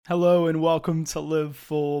Hello and welcome to Live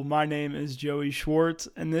Full. My name is Joey Schwartz,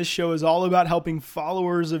 and this show is all about helping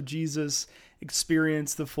followers of Jesus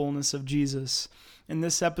experience the fullness of Jesus. In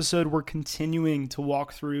this episode, we're continuing to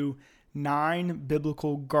walk through 9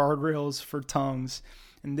 biblical guardrails for tongues,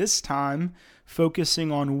 and this time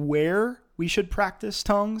focusing on where we should practice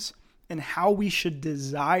tongues and how we should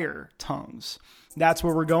desire tongues. That's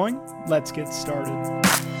where we're going. Let's get started.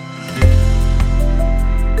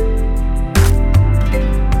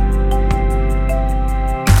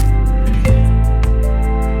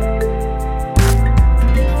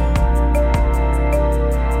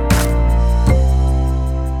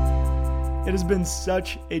 It has been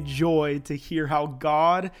such a joy to hear how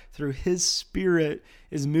God, through His Spirit,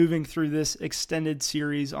 is moving through this extended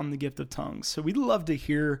series on the gift of tongues. So we'd love to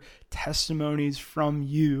hear testimonies from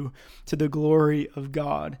you to the glory of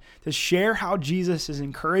God. To share how Jesus is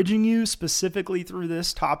encouraging you specifically through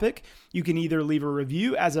this topic, you can either leave a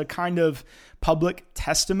review as a kind of public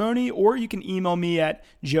testimony, or you can email me at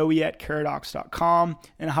joey@caradox.com,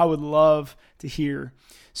 and I would love to hear.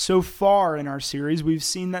 So far in our series, we've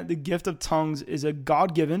seen that the gift of tongues is a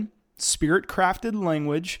God-given, Spirit-crafted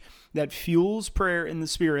language that fuels prayer in the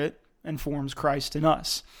Spirit and forms Christ in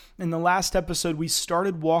us. In the last episode, we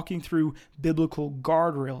started walking through biblical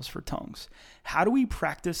guardrails for tongues. How do we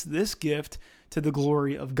practice this gift to the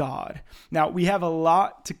glory of God? Now, we have a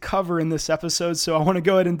lot to cover in this episode, so I want to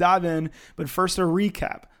go ahead and dive in, but first a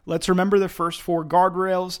recap. Let's remember the first 4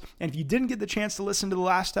 guardrails, and if you didn't get the chance to listen to the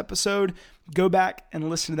last episode, go back and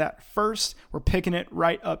listen to that first. We're picking it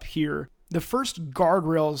right up here. The first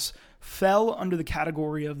guardrails fell under the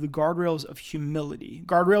category of the guardrails of humility.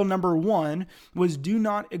 Guardrail number 1 was do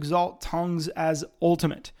not exalt tongues as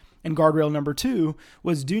ultimate. And guardrail number 2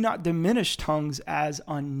 was do not diminish tongues as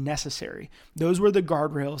unnecessary. Those were the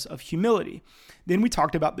guardrails of humility. Then we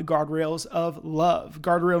talked about the guardrails of love.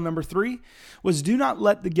 Guardrail number 3 was do not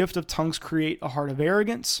let the gift of tongues create a heart of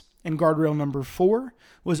arrogance. And guardrail number 4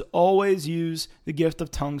 was always use the gift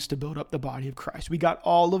of tongues to build up the body of Christ. We got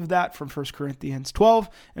all of that from 1 Corinthians 12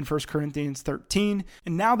 and 1 Corinthians 13.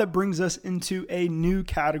 And now that brings us into a new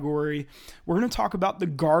category. We're going to talk about the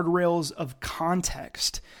guardrails of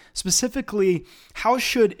context. Specifically, how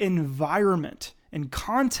should environment and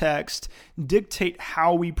context dictate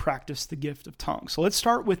how we practice the gift of tongues? So let's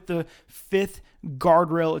start with the 5th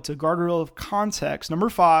guardrail. It's a guardrail of context. Number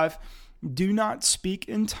 5, do not speak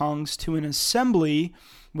in tongues to an assembly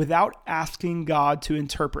without asking God to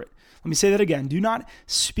interpret. Let me say that again. Do not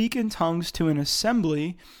speak in tongues to an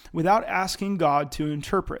assembly without asking God to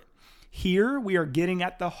interpret. Here we are getting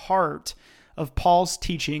at the heart of Paul's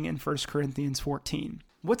teaching in 1 Corinthians 14.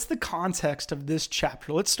 What's the context of this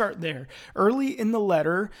chapter? Let's start there. Early in the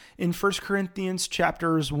letter, in 1 Corinthians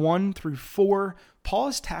chapters 1 through 4, Paul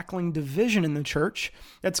is tackling division in the church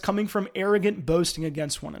that's coming from arrogant boasting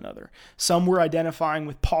against one another. Some were identifying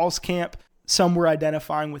with Paul's camp, some were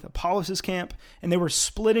identifying with Apollos' camp, and they were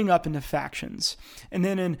splitting up into factions. And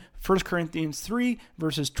then in 1 Corinthians 3,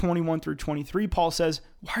 verses 21 through 23, Paul says,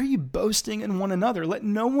 "Why are you boasting in one another? Let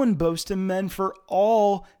no one boast in men, for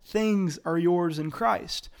all things are yours in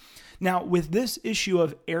Christ." Now, with this issue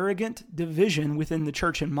of arrogant division within the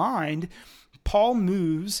church in mind, Paul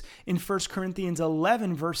moves in 1 Corinthians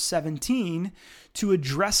 11, verse 17, to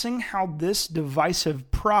addressing how this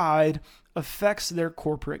divisive pride affects their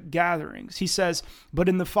corporate gatherings. He says, "But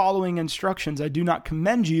in the following instructions, I do not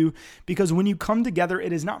commend you, because when you come together,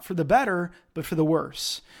 it is not for the better, but for the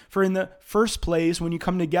worse. For in the first place, when you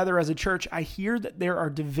come together as a church, I hear that there are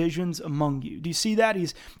divisions among you." Do you see that?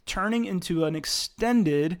 He's turning into an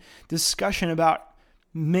extended discussion about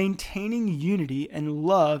maintaining unity and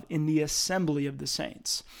love in the assembly of the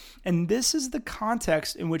saints. And this is the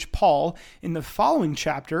context in which Paul, in the following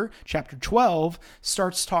chapter, chapter 12,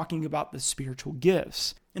 starts talking about the spiritual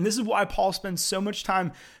gifts. And this is why Paul spends so much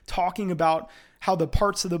time talking about how the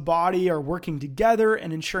parts of the body are working together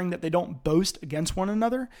and ensuring that they don't boast against one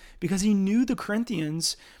another, because he knew the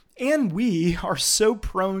Corinthians and we are so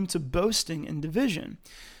prone to boasting and division.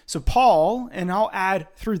 So Paul, and I'll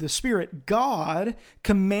add through the Spirit, God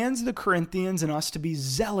commands the Corinthians and us to be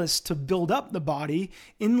zealous to build up the body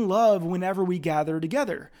in love whenever we gather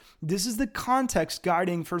together. This is the context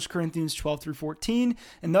guiding 1 Corinthians 12 through 14,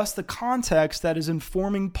 and thus the context that is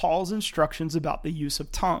informing Paul's instructions about the use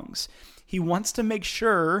of tongues. He wants to make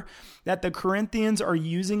sure that the Corinthians are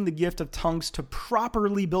using the gift of tongues to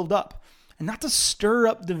properly build up and not to stir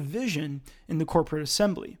up division in the corporate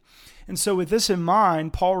assembly. And so with this in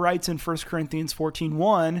mind, Paul writes in 1 Corinthians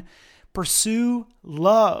 14:1, "Pursue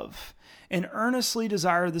love and earnestly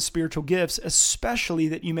desire the spiritual gifts, especially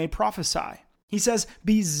that you may prophesy." He says,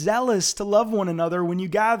 be zealous to love one another when you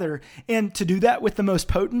gather. And to do that with the most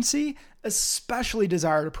potency, especially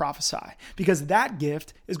desire to prophesy, because that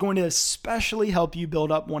gift is going to especially help you build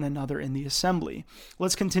up one another in the assembly.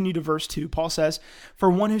 Let's continue to verse 2. Paul says, for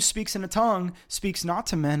one who speaks in a tongue speaks not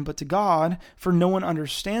to men, but to God, for no one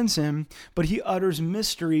understands him, but he utters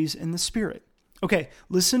mysteries in the Spirit. Okay,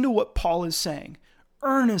 listen to what Paul is saying.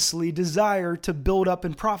 Earnestly desire to build up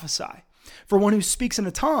and prophesy. For one who speaks in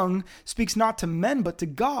a tongue speaks not to men, but to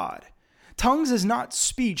God. Tongues is not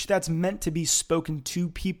speech that's meant to be spoken to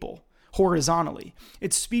people horizontally.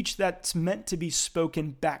 It's speech that's meant to be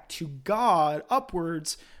spoken back to God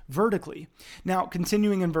upwards vertically. Now,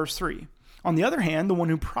 continuing in verse 3. On the other hand, the one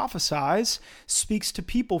who prophesies speaks to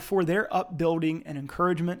people for their upbuilding and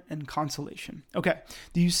encouragement and consolation. Okay,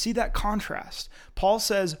 do you see that contrast? Paul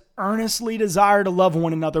says, earnestly desire to love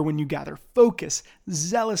one another when you gather. Focus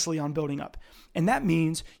zealously on building up. And that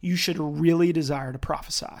means you should really desire to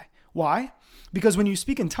prophesy. Why? Because when you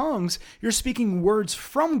speak in tongues, you're speaking words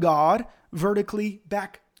from God vertically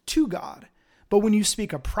back to God. But when you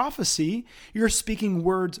speak a prophecy, you're speaking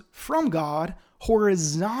words from God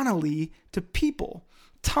horizontally to people.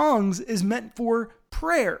 Tongues is meant for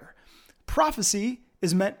prayer. Prophecy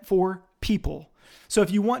is meant for people. So if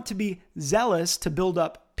you want to be zealous to build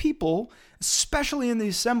up people, especially in the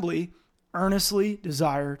assembly, earnestly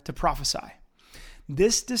desire to prophesy.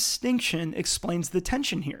 This distinction explains the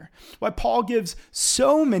tension here, why Paul gives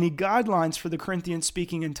so many guidelines for the Corinthians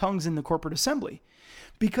speaking in tongues in the corporate assembly.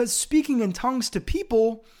 Because speaking in tongues to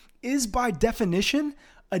people is by definition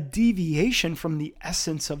a deviation from the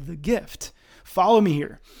essence of the gift. Follow me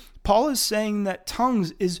here. Paul is saying that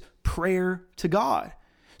tongues is prayer to God.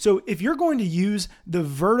 So if you're going to use the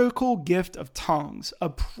vertical gift of tongues, a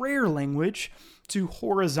prayer language, to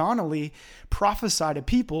horizontally prophesy to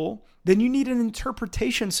people, then you need an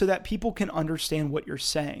interpretation so that people can understand what you're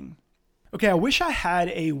saying. Okay, I wish I had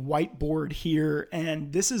a whiteboard here,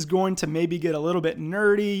 and this is going to maybe get a little bit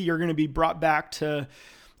nerdy. You're going to be brought back to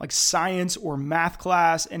like science or math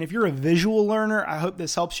class. And if you're a visual learner, I hope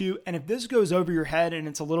this helps you. And if this goes over your head and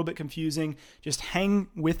it's a little bit confusing, just hang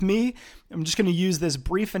with me. I'm just going to use this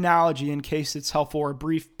brief analogy in case it's helpful, or a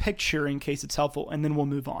brief picture in case it's helpful, and then we'll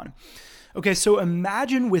move on. Okay, so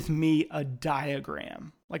imagine with me a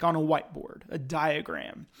diagram, like on a whiteboard, a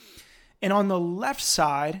diagram. And on the left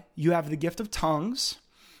side, you have the gift of tongues,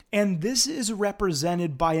 and this is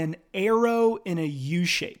represented by an arrow in a U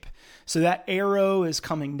shape. So that arrow is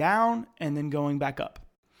coming down and then going back up.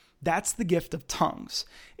 That's the gift of tongues.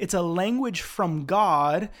 It's a language from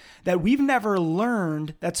God that we've never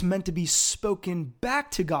learned that's meant to be spoken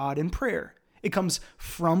back to God in prayer. It comes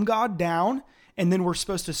from God down, and then we're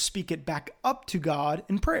supposed to speak it back up to God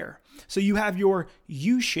in prayer. So you have your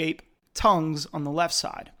U-shape tongues on the left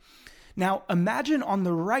side. Now imagine on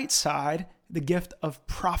the right side the gift of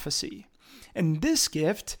prophecy. And this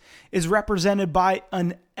gift is represented by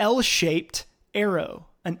an L-shaped arrow,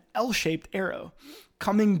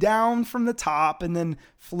 coming down from the top and then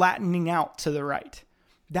flattening out to the right.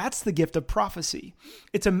 That's the gift of prophecy.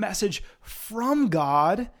 It's a message from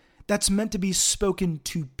God that's meant to be spoken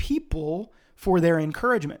to people for their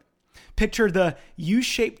encouragement. Picture the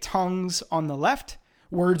U-shaped tongues on the left,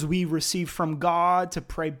 words we receive from God to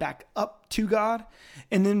pray back up to God.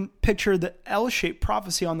 And then picture the L-shaped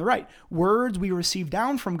prophecy on the right, words we receive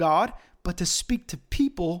down from God, but to speak to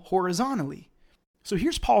people horizontally. So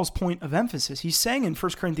here's Paul's point of emphasis. He's saying in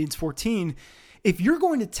 1 Corinthians 14, if you're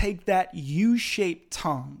going to take that U-shaped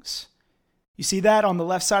tongues, you see that on the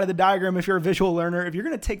left side of the diagram if you're a visual learner, if you're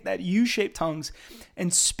going to take that U-shaped tongues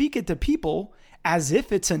and speak it to people as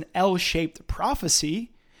if it's an L-shaped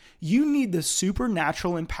prophecy, you need the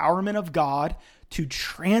supernatural empowerment of God to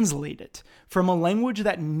translate it from a language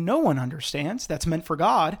that no one understands, that's meant for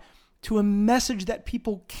God, to a message that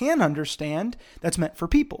people can understand, that's meant for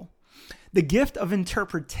people. The gift of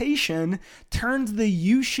interpretation turns the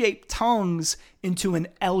U-shaped tongues into an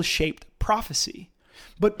L-shaped prophecy.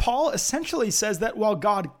 But Paul essentially says that while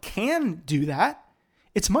God can do that,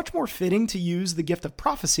 it's much more fitting to use the gift of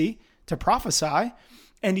prophecy to prophesy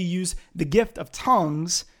and to use the gift of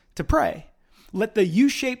tongues to pray. Let the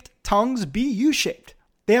U-shaped tongues be U-shaped.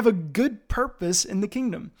 They have a good purpose in the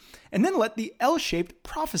kingdom. And then let the L-shaped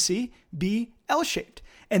prophecy be L-shaped.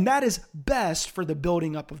 And that is best for the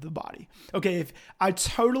building up of the body. Okay, if I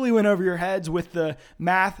totally went over your heads with the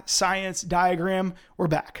math, science diagram, we're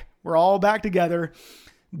back. We're all back together.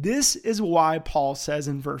 This is why Paul says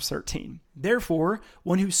in verse 13, therefore,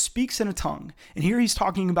 one who speaks in a tongue, and here he's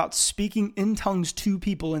talking about speaking in tongues to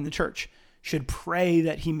people in the church, should pray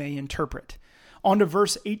that he may interpret. On to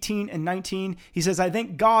verse 18 and 19. He says, I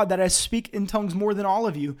thank God that I speak in tongues more than all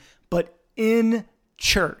of you, but in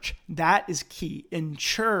church. That is key. In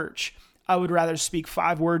church, I would rather speak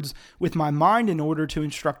 5 words with my mind in order to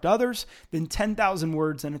instruct others than 10,000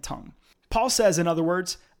 words in a tongue. Paul says, in other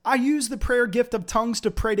words, I use the prayer gift of tongues to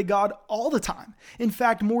pray to God all the time. In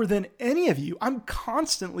fact, more than any of you, I'm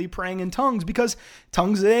constantly praying in tongues because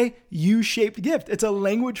tongues is a U-shaped gift. It's a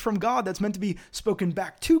language from God that's meant to be spoken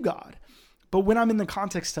back to God. But when I'm in the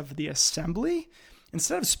context of the assembly,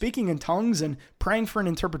 instead of speaking in tongues and praying for an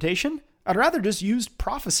interpretation, I'd rather just use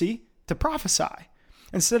prophecy to prophesy.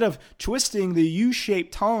 Instead of twisting the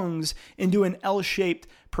U-shaped tongues into an L-shaped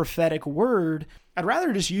prophetic word, I'd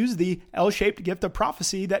rather just use the L-shaped gift of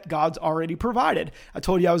prophecy that God's already provided. I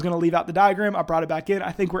told you I was going to leave out the diagram. I brought it back in.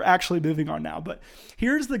 I think we're actually moving on now. But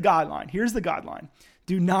here's the guideline.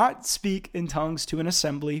 Do not speak in tongues to an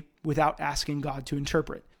assembly without asking God to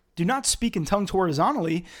interpret. Do not speak in tongues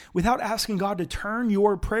horizontally without asking God to turn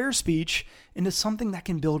your prayer speech into something that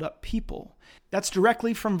can build up people. That's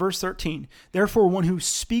directly from verse 13. Therefore, one who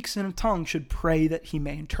speaks in a tongue should pray that he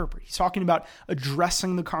may interpret. He's talking about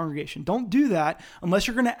addressing the congregation. Don't do that unless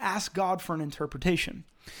you're going to ask God for an interpretation.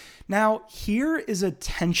 Now, here is a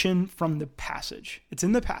tension from the passage. It's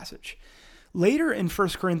in the passage. Later in 1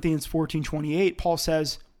 Corinthians 14:28, Paul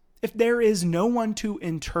says, if there is no one to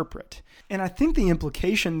interpret. And I think the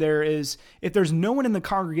implication there is if there's no one in the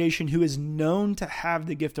congregation who is known to have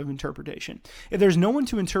the gift of interpretation, if there's no one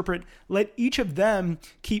to interpret, let each of them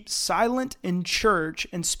keep silent in church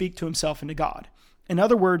and speak to himself and to God. In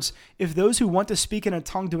other words, if those who want to speak in a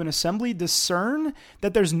tongue to an assembly discern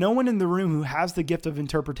that there's no one in the room who has the gift of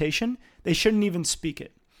interpretation, they shouldn't even speak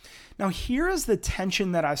it. Now, here is the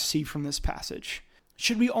tension that I see from this passage.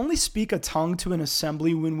 Should we only speak a tongue to an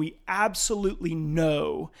assembly when we absolutely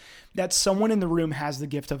know that someone in the room has the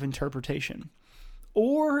gift of interpretation?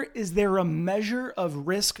 Or is there a measure of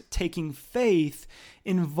risk-taking faith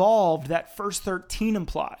involved that verse 13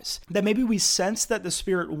 implies? That maybe we sense that the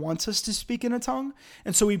Spirit wants us to speak in a tongue,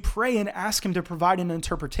 and so we pray and ask Him to provide an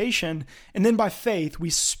interpretation, and then by faith we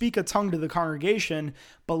speak a tongue to the congregation,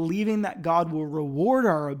 believing that God will reward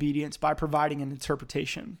our obedience by providing an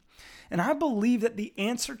interpretation. And I believe that the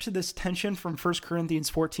answer to this tension from 1 Corinthians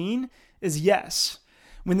 14 is yes.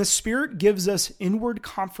 When the Spirit gives us inward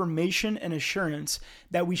confirmation and assurance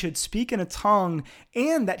that we should speak in a tongue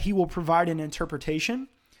and that He will provide an interpretation,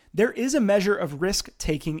 there is a measure of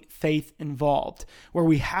risk-taking faith involved, where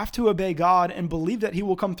we have to obey God and believe that He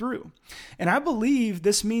will come through. And I believe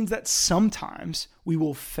this means that sometimes we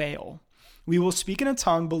will fail. We will speak in a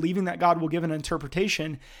tongue believing that God will give an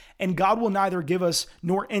interpretation, and God will neither give us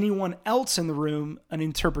nor anyone else in the room an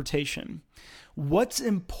interpretation. What's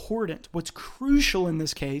important, what's crucial in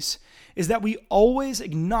this case, is that we always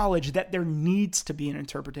acknowledge that there needs to be an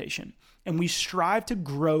interpretation, and we strive to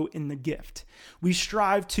grow in the gift. We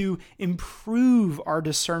strive to improve our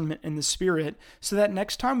discernment in the Spirit so that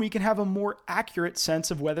next time we can have a more accurate sense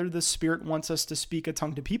of whether the Spirit wants us to speak a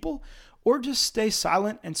tongue to people or just stay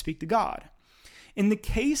silent and speak to God. In the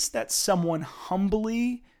case that someone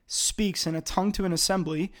humbly speaks in a tongue to an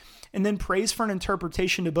assembly and then prays for an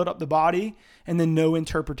interpretation to build up the body and then no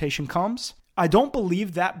interpretation comes, I don't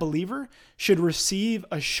believe that believer should receive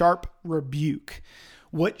a sharp rebuke.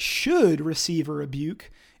 What should receive a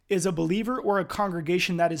rebuke is a believer or a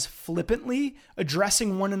congregation that is flippantly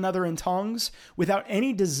addressing one another in tongues without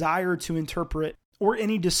any desire to interpret or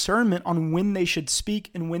any discernment on when they should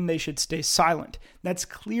speak and when they should stay silent. That's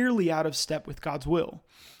clearly out of step with God's will.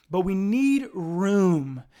 But we need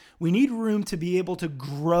room. We need room to be able to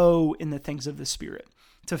grow in the things of the Spirit,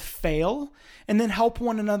 to fail, and then help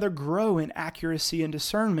one another grow in accuracy and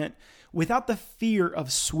discernment without the fear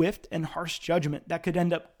of swift and harsh judgment that could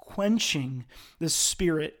end up quenching the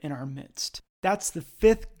Spirit in our midst. That's the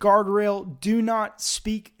fifth guardrail. Do not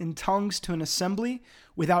speak in tongues to an assembly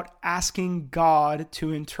without asking God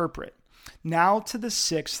to interpret. Now to the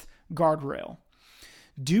sixth guardrail.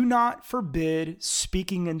 Do not forbid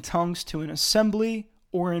speaking in tongues to an assembly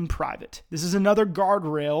or in private. This is another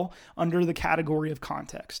guardrail under the category of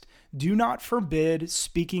context. Do not forbid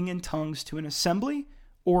speaking in tongues to an assembly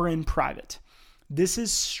or in private. This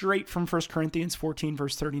is straight from 1 Corinthians 14,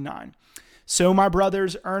 verse 39. So, my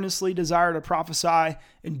brothers, earnestly desire to prophesy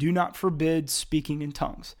and do not forbid speaking in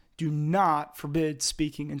tongues. Do not forbid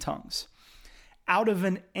speaking in tongues. Out of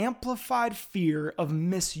an amplified fear of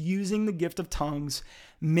misusing the gift of tongues,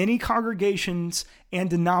 many congregations and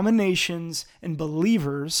denominations and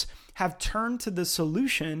believers have turned to the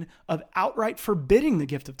solution of outright forbidding the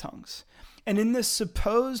gift of tongues. And in this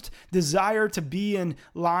supposed desire to be in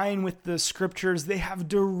line with the scriptures, they have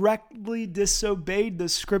directly disobeyed the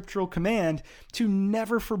scriptural command to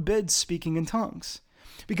never forbid speaking in tongues.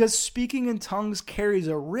 Because speaking in tongues carries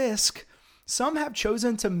a risk, some have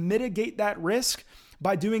chosen to mitigate that risk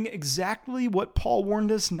by doing exactly what Paul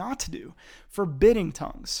warned us not to do, forbidding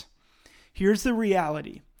tongues. Here's the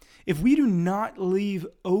reality. If we do not leave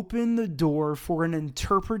open the door for an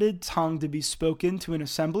interpreted tongue to be spoken to an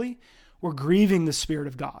assembly, we're grieving the Spirit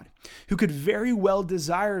of God, who could very well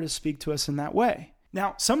desire to speak to us in that way.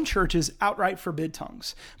 Now, some churches outright forbid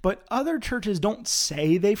tongues, but other churches don't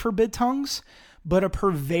say they forbid tongues, but a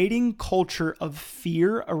pervading culture of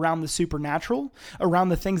fear around the supernatural, around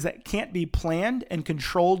the things that can't be planned and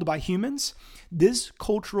controlled by humans. This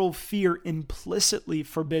cultural fear implicitly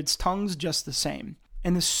forbids tongues just the same.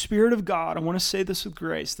 And the Spirit of God, I want to say this with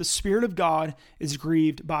grace, the Spirit of God is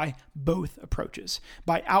grieved by both approaches,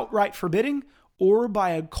 by outright forbidding or by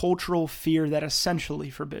a cultural fear that essentially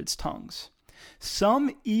forbids tongues.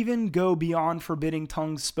 Some even go beyond forbidding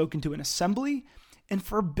tongues spoken to an assembly and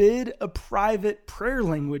forbid a private prayer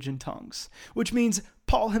language in tongues, which means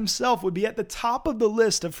Paul himself would be at the top of the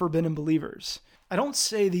list of forbidden believers. I don't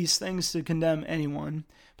say these things to condemn anyone,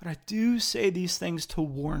 but I do say these things to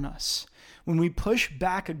warn us. When we push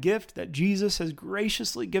back a gift that Jesus has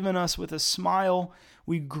graciously given us with a smile,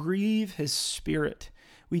 we grieve his Spirit.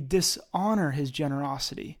 We dishonor his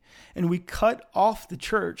generosity, and we cut off the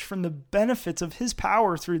church from the benefits of his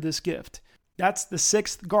power through this gift. That's the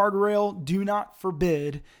sixth guardrail. Do not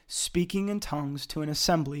forbid speaking in tongues to an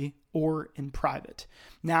assembly or in private.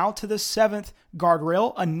 Now to the seventh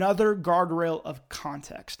guardrail, another guardrail of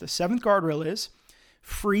context. The seventh guardrail is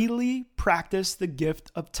freely practice the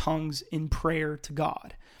gift of tongues in prayer to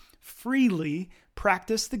God. Freely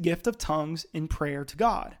practice the gift of tongues in prayer to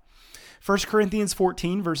God. 1 Corinthians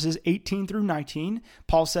 14, verses 18 through 19,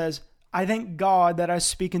 Paul says, I thank God that I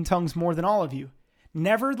speak in tongues more than all of you.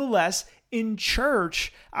 Nevertheless, in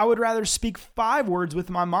church, I would rather speak 5 words with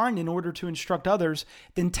my mind in order to instruct others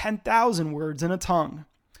than 10,000 words in a tongue.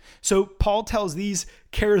 So Paul tells these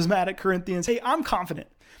charismatic Corinthians, hey, I'm confident.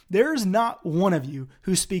 There's not one of you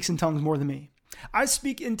who speaks in tongues more than me. I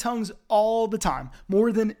speak in tongues all the time,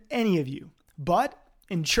 more than any of you. But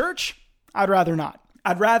in church, I'd rather not.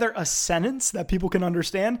 I'd rather a sentence that people can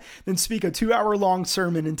understand than speak a 2-hour-long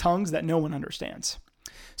sermon in tongues that no one understands.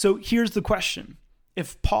 So here's the question.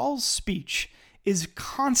 If Paul's speech is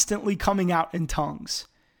constantly coming out in tongues,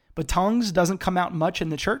 but tongues doesn't come out much in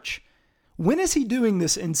the church, when is he doing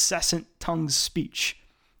this incessant tongues speech?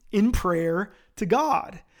 In prayer to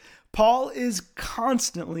God. Paul is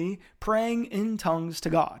constantly praying in tongues to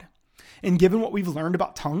God. And given what we've learned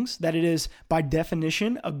about tongues, that it is by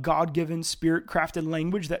definition a God-given Spirit-crafted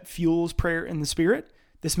language that fuels prayer in the Spirit,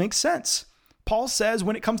 this makes sense. Paul says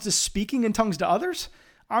when it comes to speaking in tongues to others,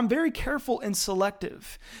 I'm very careful and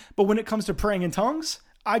selective. But when it comes to praying in tongues,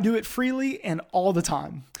 I do it freely and all the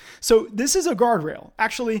time. So this is a guardrail.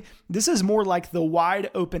 Actually, this is more like the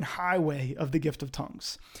wide open highway of the gift of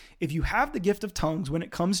tongues. If you have the gift of tongues when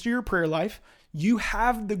it comes to your prayer life, you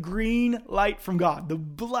have the green light from God, the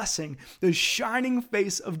blessing, the shining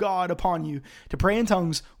face of God upon you to pray in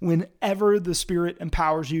tongues whenever the Spirit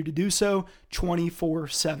empowers you to do so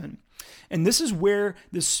 24/7. And this is where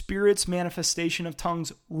the Spirit's manifestation of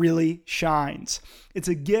tongues really shines. It's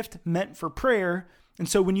a gift meant for prayer. And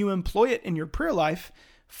so when you employ it in your prayer life,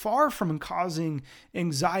 far from causing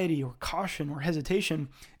anxiety or caution or hesitation,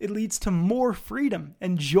 it leads to more freedom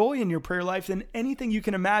and joy in your prayer life than anything you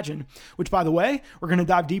can imagine, which, by the way, we're going to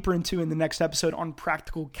dive deeper into in the next episode on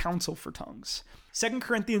practical counsel for tongues. 2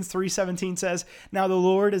 Corinthians 3:17 says, now the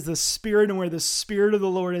Lord is the Spirit, and where the Spirit of the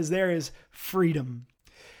Lord is, there is freedom.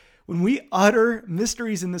 When we utter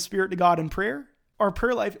mysteries in the Spirit to God in prayer, our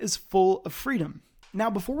prayer life is full of freedom. Now,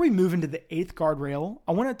 before we move into the 8th guardrail,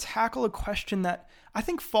 I want to tackle a question that I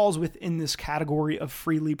think falls within this category of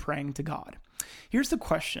freely praying to God. Here's the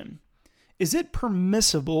question. Is it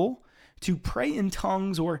permissible to pray in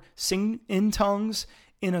tongues or sing in tongues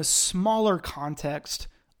in a smaller context,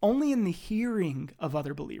 only in the hearing of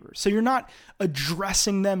other believers? So you're not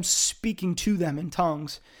addressing them, speaking to them in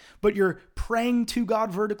tongues, but you're praying to God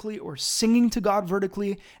vertically or singing to God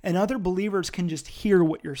vertically, and other believers can just hear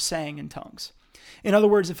what you're saying in tongues. In other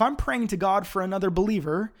words, if I'm praying to God for another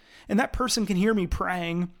believer and that person can hear me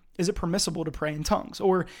praying Is it permissible to pray in tongues?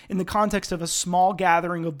 Or in the context of a small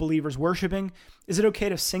gathering of believers worshiping, is it okay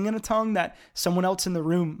to sing in a tongue that someone else in the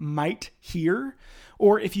room might hear?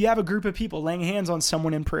 Or if you have a group of people laying hands on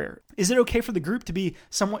someone in prayer, is it okay for the group to be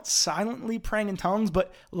somewhat silently praying in tongues,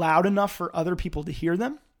 but loud enough for other people to hear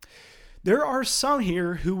them? There are some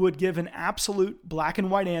here who would give an absolute black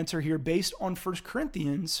and white answer here based on 1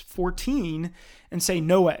 Corinthians 14 and say,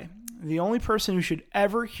 no way. The only person who should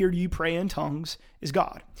ever hear you pray in tongues is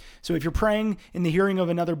God. So if you're praying in the hearing of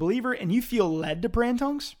another believer and you feel led to pray in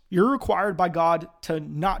tongues, you're required by God to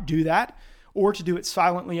not do that or to do it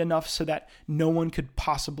silently enough so that no one could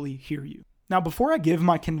possibly hear you. Now, before I give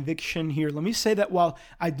my conviction here, let me say that while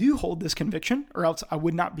I do hold this conviction, or else I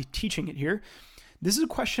would not be teaching it here, this is a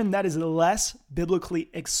question that is less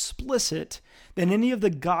biblically explicit than any of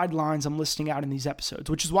the guidelines I'm listing out in these episodes,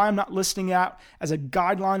 which is why I'm not listing out as a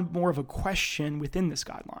guideline, more of a question within this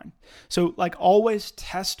guideline. So like always,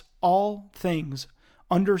 test all things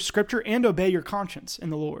under Scripture and obey your conscience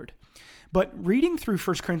in the Lord. But reading through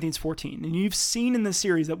 1 Corinthians 14, and you've seen in this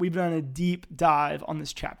series that we've done a deep dive on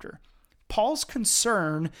this chapter, Paul's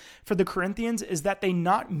concern for the Corinthians is that they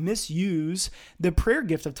not misuse the prayer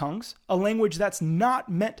gift of tongues, a language that's not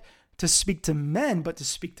meant to speak to men, but to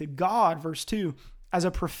speak to God, verse 2, as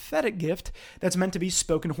a prophetic gift that's meant to be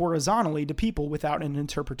spoken horizontally to people without an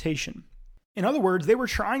interpretation. In other words, they were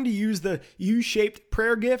trying to use the U-shaped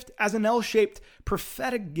prayer gift as an L-shaped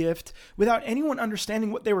prophetic gift without anyone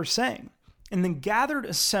understanding what they were saying. In the gathered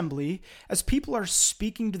assembly, as people are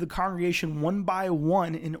speaking to the congregation one by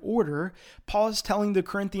one in order, Paul is telling the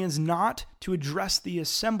Corinthians not to address the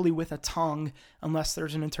assembly with a tongue unless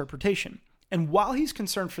there's an interpretation. And while he's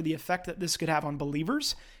concerned for the effect that this could have on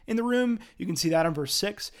believers in the room, you can see that in verse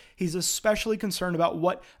 6, he's especially concerned about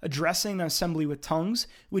what addressing an assembly with tongues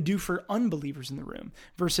would do for unbelievers in the room.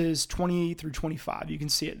 Verses 20 through 25, you can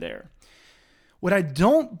see it there. What I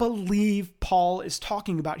don't believe Paul is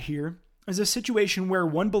talking about here is a situation where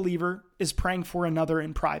one believer is praying for another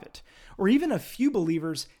in private, or even a few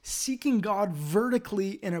believers seeking God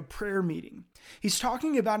vertically in a prayer meeting. He's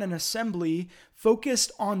talking about an assembly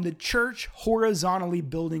focused on the church horizontally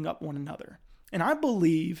building up one another. And I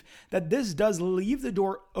believe that this does leave the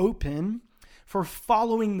door open for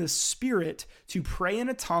following the Spirit to pray in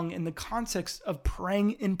a tongue in the context of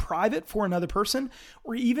praying in private for another person,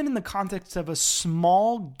 or even in the context of a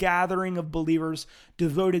small gathering of believers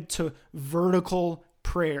devoted to vertical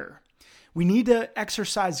prayer. We need to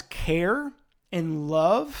exercise care and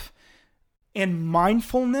love and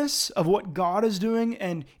mindfulness of what God is doing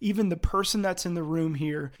and even the person that's in the room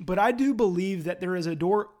here. But I do believe that there is a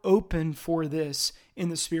door open for this in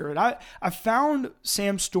the Spirit. I found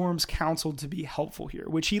Sam Storm's counsel to be helpful here,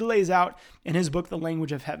 which he lays out in his book, The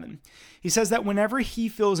Language of Heaven. He says that whenever he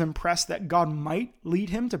feels impressed that God might lead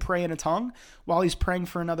him to pray in a tongue while he's praying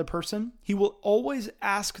for another person, he will always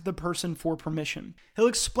ask the person for permission. He'll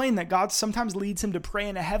explain that God sometimes leads him to pray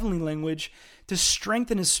in a heavenly language to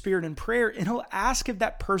strengthen his spirit in prayer, and he'll ask if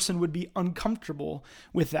that person would be uncomfortable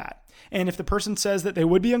with that. And if the person says that they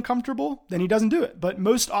would be uncomfortable, then he doesn't do it. But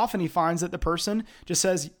most often he finds that the person just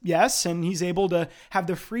says yes, and he's able to have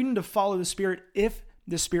the freedom to follow the Spirit if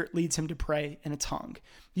the Spirit leads him to pray in a tongue.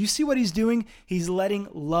 You see what he's doing? He's letting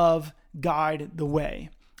love guide the way.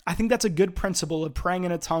 I think that's a good principle of praying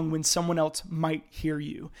in a tongue when someone else might hear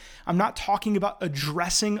you. I'm not talking about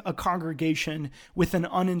addressing a congregation with an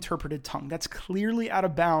uninterpreted tongue. That's clearly out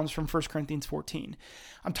of bounds from 1 Corinthians 14.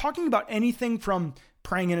 I'm talking about anything from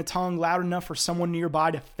praying in a tongue loud enough for someone nearby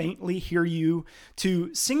to faintly hear you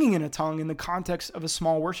to singing in a tongue in the context of a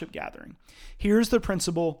small worship gathering. Here's the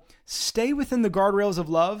principle: stay within the guardrails of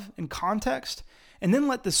love and context, and then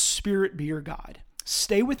let the Spirit be your guide.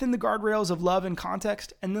 Stay within the guardrails of love and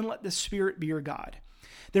context, and then let the Spirit be your guide.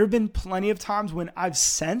 There have been plenty of times when I've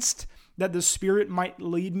sensed that the Spirit might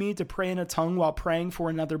lead me to pray in a tongue while praying for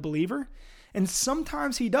another believer, and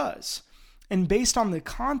sometimes he does. And based on the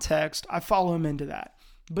context, I follow him into that.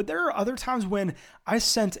 But there are other times when I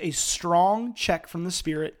sense a strong check from the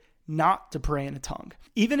Spirit not to pray in a tongue,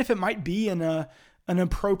 even if it might be in an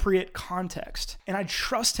appropriate context. And I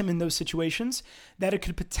trust him in those situations that it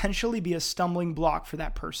could potentially be a stumbling block for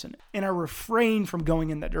that person. And I refrain from going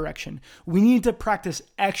in that direction. We need to practice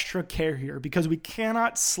extra care here because we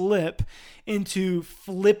cannot slip into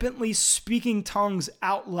flippantly speaking tongues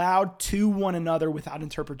out loud to one another without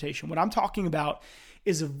interpretation. What I'm talking about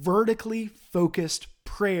is vertically focused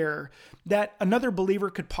prayer that another believer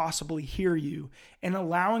could possibly hear you, and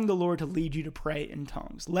allowing the Lord to lead you to pray in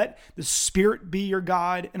tongues. Let the Spirit be your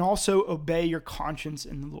guide and also obey your conscience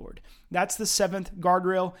in the Lord. That's the seventh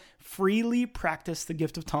guardrail. Freely practice the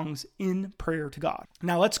gift of tongues in prayer to God.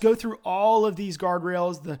 Now let's go through all of these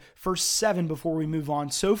guardrails, the first 7 before we move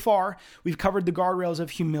on. So far, we've covered the guardrails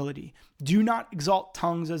of humility. Do not exalt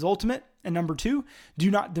tongues as ultimate. And number 2,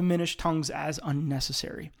 do not diminish tongues as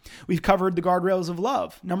unnecessary. We've covered the guardrails of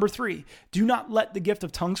love. Number 3, do not let the gift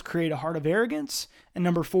of tongues create a heart of arrogance. And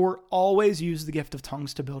number 4, always use the gift of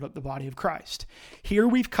tongues to build up the body of Christ. Here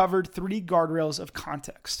we've covered 3 guardrails of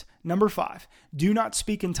context. Number 5, do not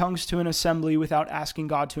speak in tongues to an assembly without asking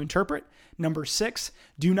God to interpret. Number 6,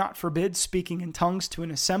 do not forbid speaking in tongues to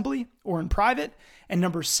an assembly or in private. And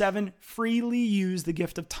number 7, freely use the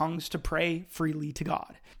gift of tongues to pray freely to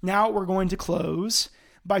God. Now we're going to close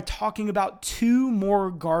by talking about 2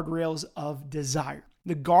 more guardrails of desire.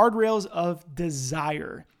 The guardrails of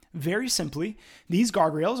desire. Very simply, these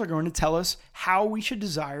guardrails are going to tell us how we should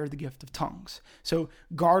desire the gift of tongues. So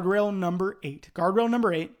guardrail number 8. Guardrail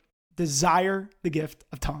number 8, desire the gift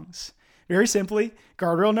of tongues. Very simply,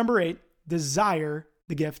 guardrail number 8, desire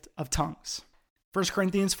the gift of tongues. 1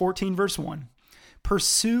 Corinthians 14 verse 1.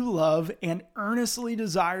 Pursue love and earnestly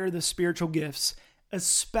desire the spiritual gifts,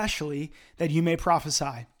 especially that you may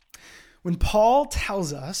prophesy. When Paul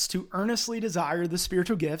tells us to earnestly desire the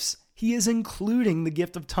spiritual gifts, he is including the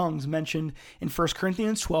gift of tongues mentioned in 1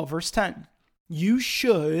 Corinthians 12 verse 10. You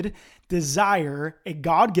should desire a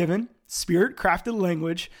God-given, Spirit-crafted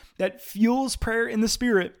language that fuels prayer in the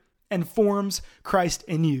Spirit and forms Christ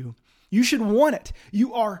in you. You should want it.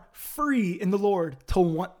 You are free in the Lord to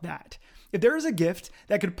want that. If there is a gift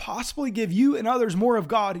that could possibly give you and others more of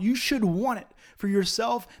God, you should want it for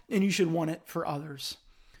yourself and you should want it for others.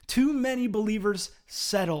 Too many believers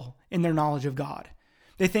settle in their knowledge of God.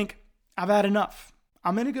 They think, I've had enough.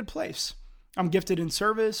 I'm in a good place. I'm gifted in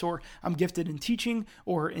service, or I'm gifted in teaching,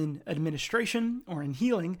 or in administration, or in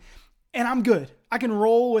healing, and I'm good. I can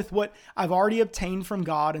roll with what I've already obtained from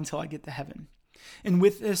God until I get to heaven. And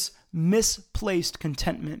with this misplaced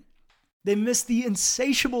contentment, they miss the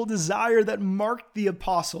insatiable desire that marked the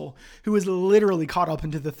apostle, who was literally caught up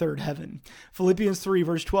into the third heaven. Philippians 3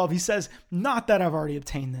 verse 12, he says, not that I've already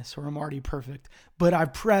obtained this or I'm already perfect, but I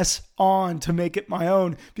press on to make it my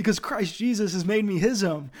own because Christ Jesus has made me his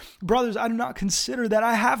own. Brothers, I do not consider that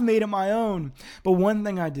I have made it my own, but one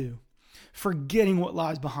thing I do, forgetting what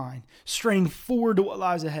lies behind, straining forward to what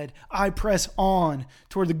lies ahead, I press on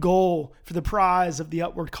toward the goal for the prize of the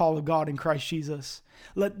upward call of God in Christ Jesus.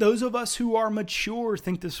 Let those of us who are mature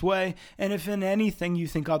think this way, and if in anything you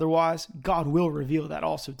think otherwise, God will reveal that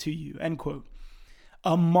also to you. End quote.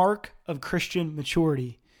 A mark of Christian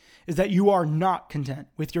maturity is that you are not content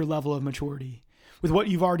with your level of maturity, with what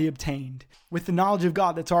you've already obtained, with the knowledge of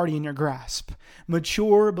God that's already in your grasp.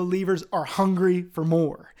 Mature believers are hungry for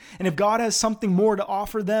more. And if God has something more to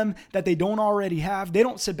offer them that they don't already have, they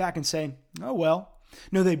don't sit back and say, oh well.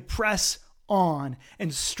 No, they press on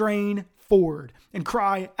and strain forward and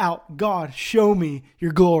cry out, God, show me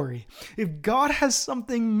your glory. If God has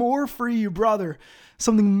something more for you, brother,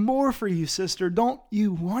 something more for you, sister, don't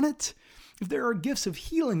you want it? If there are gifts of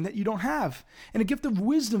healing that you don't have, and a gift of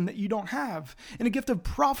wisdom that you don't have, and a gift of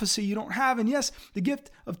prophecy you don't have, and yes, the gift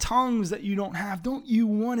of tongues that you don't have, don't you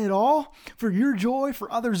want it all for your joy,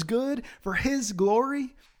 for others' good, for his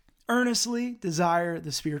glory? Earnestly desire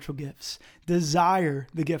the spiritual gifts. Desire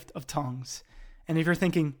the gift of tongues. And if you're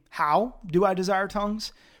thinking, how do I desire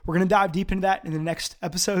tongues? We're going to dive deep into that in the next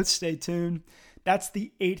episode. Stay tuned. That's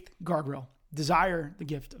the 8th guardrail. Desire the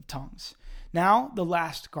gift of tongues. Now, the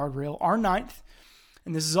last guardrail, our 9th,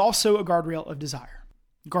 and this is also a guardrail of desire.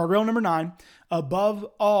 Guardrail number 9, above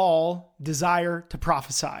all, desire to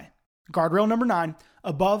prophesy. Guardrail number 9,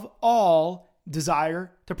 above all,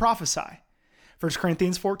 desire to prophesy. 1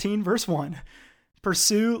 Corinthians 14, verse 1,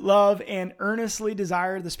 pursue, love, and earnestly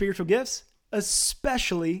desire the spiritual gifts,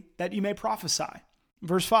 especially that you may prophesy.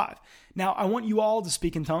 Verse 5, now I want you all to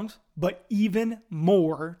speak in tongues, but even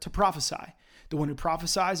more to prophesy. The one who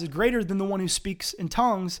prophesies is greater than the one who speaks in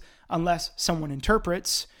tongues unless someone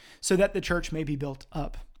interprets, so that the church may be built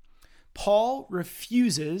up. Paul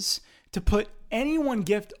refuses to put any one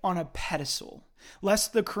gift on a pedestal,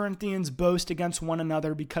 lest the Corinthians boast against one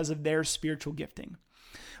another because of their spiritual gifting.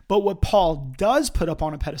 But what Paul does put up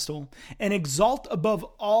on a pedestal and exalt above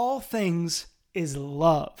all things is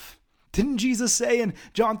love. Didn't Jesus say in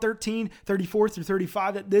John 13, 34 through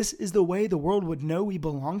 35 that this is the way the world would know we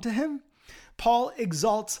belong to him? Paul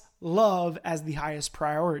exalts love as the highest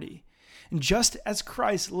priority. And just as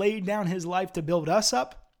Christ laid down his life to build us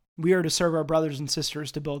up, we are to serve our brothers and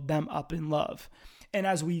sisters to build them up in love. And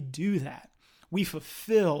as we do that, we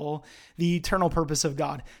fulfill the eternal purpose of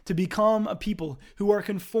God, to become a people who are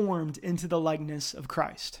conformed into the likeness of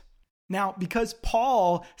Christ. Now, because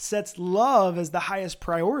Paul sets love as the highest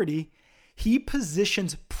priority, he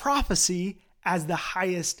positions prophecy as the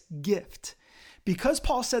highest gift. Because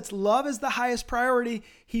Paul sets love as the highest priority,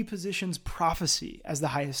 he positions prophecy as the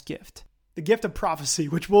highest gift. The gift of prophecy,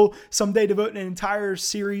 which we'll someday devote an entire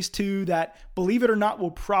series to that, believe it or not,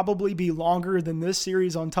 will probably be longer than this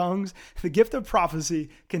series on tongues. The gift of prophecy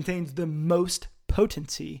contains the most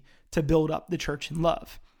potency to build up the church in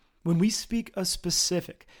love. When we speak a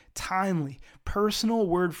specific, timely, personal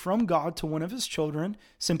word from God to one of his children,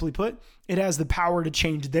 simply put, it has the power to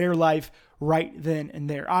change their life right then and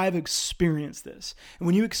there. I've experienced this. And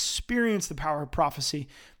when you experience the power of prophecy,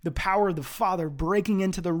 the power of the Father breaking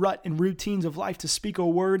into the rut and routines of life to speak a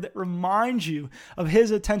word that reminds you of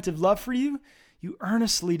his attentive love for you, you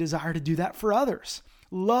earnestly desire to do that for others.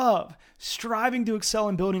 Love, striving to excel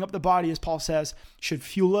in building up the body, as Paul says, should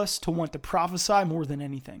fuel us to want to prophesy more than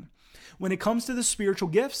anything. When it comes to the spiritual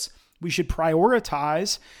gifts, we should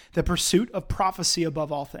prioritize the pursuit of prophecy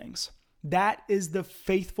above all things. That is the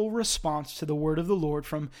faithful response to the word of the Lord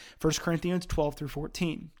from 1 Corinthians 12 through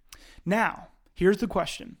 14. Now, here's the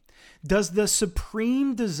question. Does the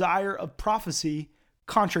supreme desire of prophecy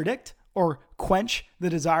contradict or quench the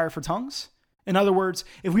desire for tongues? In other words,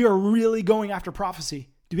 if we are really going after prophecy,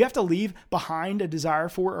 do we have to leave behind a desire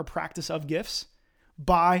for or practice of gifts?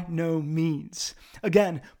 By no means.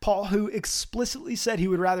 Again, Paul, who explicitly said he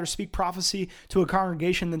would rather speak prophecy to a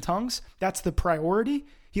congregation than tongues, that's the priority.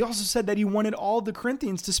 He also said that he wanted all the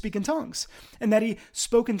Corinthians to speak in tongues and that he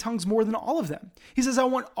spoke in tongues more than all of them. He says, I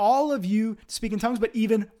want all of you to speak in tongues, but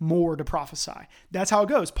even more to prophesy. That's how it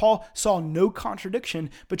goes. Paul saw no contradiction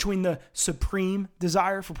between the supreme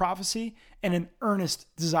desire for prophecy and an earnest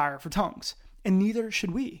desire for tongues. And neither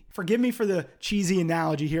should we. Forgive me for the cheesy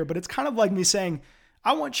analogy here, but it's kind of like me saying,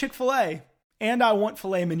 I want Chick-fil-A and I want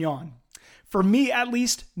filet mignon. For me, at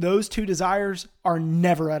least, those two desires are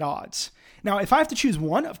never at odds. Now, if I have to choose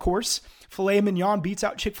one, of course, filet mignon beats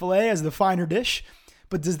out Chick-fil-A as the finer dish.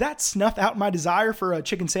 But does that snuff out my desire for a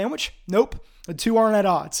chicken sandwich? Nope. The two aren't at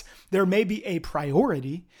odds. There may be a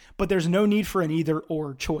priority, but there's no need for an either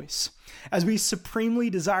or choice. As we supremely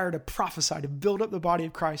desire to prophesy, to build up the body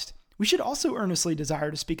of Christ, we should also earnestly desire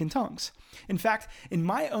to speak in tongues. In fact, in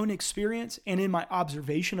my own experience and in my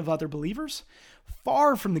observation of other believers,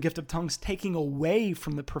 far from the gift of tongues taking away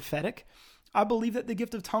from the prophetic, I believe that the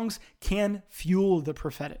gift of tongues can fuel the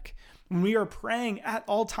prophetic. When we are praying at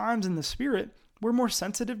all times in the Spirit, we're more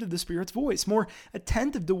sensitive to the Spirit's voice, more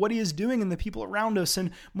attentive to what he is doing in the people around us, and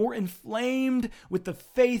more inflamed with the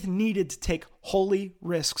faith needed to take holy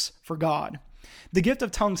risks for God. The gift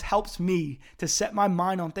of tongues helps me to set my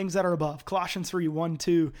mind on things that are above. Colossians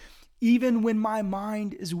 3:1-2, even when my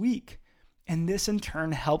mind is weak. And this in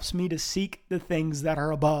turn helps me to seek the things that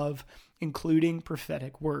are above, including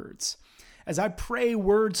prophetic words. As I pray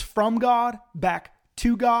words from God back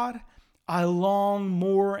to God, I long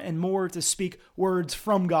more and more to speak words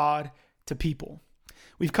from God to people.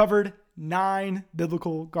 We've covered 9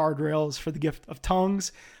 biblical guardrails for the gift of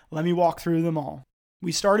tongues. Let me walk through them all.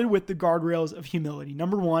 We started with the guardrails of humility.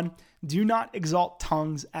 Number 1, do not exalt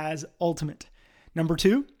tongues as ultimate. Number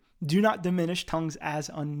 2, do not diminish tongues as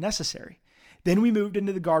unnecessary. Then we moved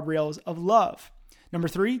into the guardrails of love. Number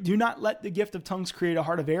 3, do not let the gift of tongues create a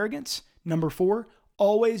heart of arrogance. Number 4,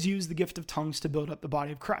 always use the gift of tongues to build up the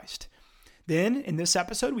body of Christ. Then, in this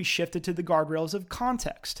episode, we shifted to the guardrails of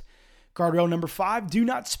context. Guardrail number 5, do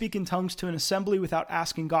not speak in tongues to an assembly without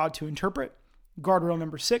asking God to interpret. Guardrail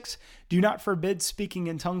number 6, do not forbid speaking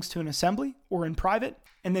in tongues to an assembly or in private.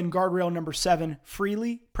 And then guardrail number 7,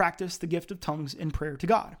 freely practice the gift of tongues in prayer to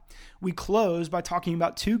God. We close by talking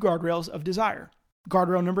about 2 guardrails of desire.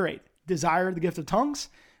 Guardrail number 8, desire the gift of tongues.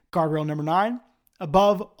 Guardrail number 9,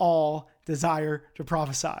 above all, desire to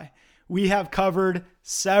prophesy. We have covered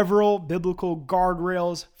several biblical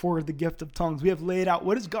guardrails for the gift of tongues. We have laid out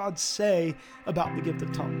what does God say about the gift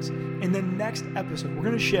of tongues. In the next episode, we're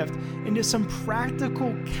going to shift into some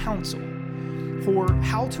practical counsel for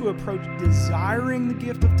how to approach desiring the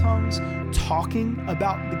gift of tongues, talking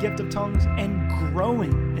about the gift of tongues, and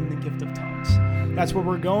growing in the gift of tongues. That's where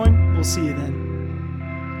we're going. We'll see you then.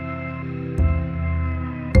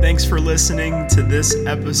 Thanks for listening to this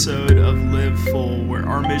episode of Live Full, where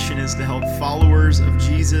our mission is to help followers of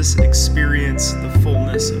Jesus experience the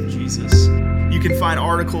fullness of Jesus. You can find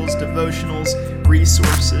articles, devotionals,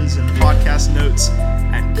 resources, and podcast notes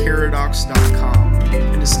at Caradox.com.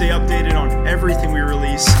 And to stay updated on everything we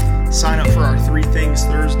release, sign up for our 3 Things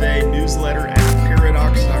Thursday newsletter at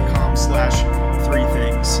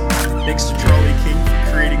Caradox.com/3things. Thanks to Charlie King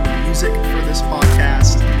for creating the music for this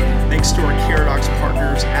podcast. Thanks to our Caradox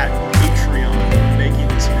partners at Patreon for making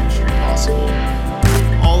this ministry possible.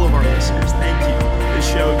 All of our listeners, thank you. This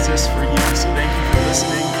show exists for you, so thank you for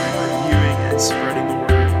listening and reviewing and spreading the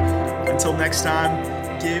word. Until next time,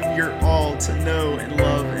 give your all to know and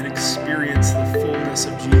love and experience the fullness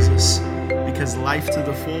of Jesus, because life to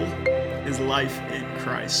the full is life in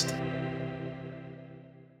Christ.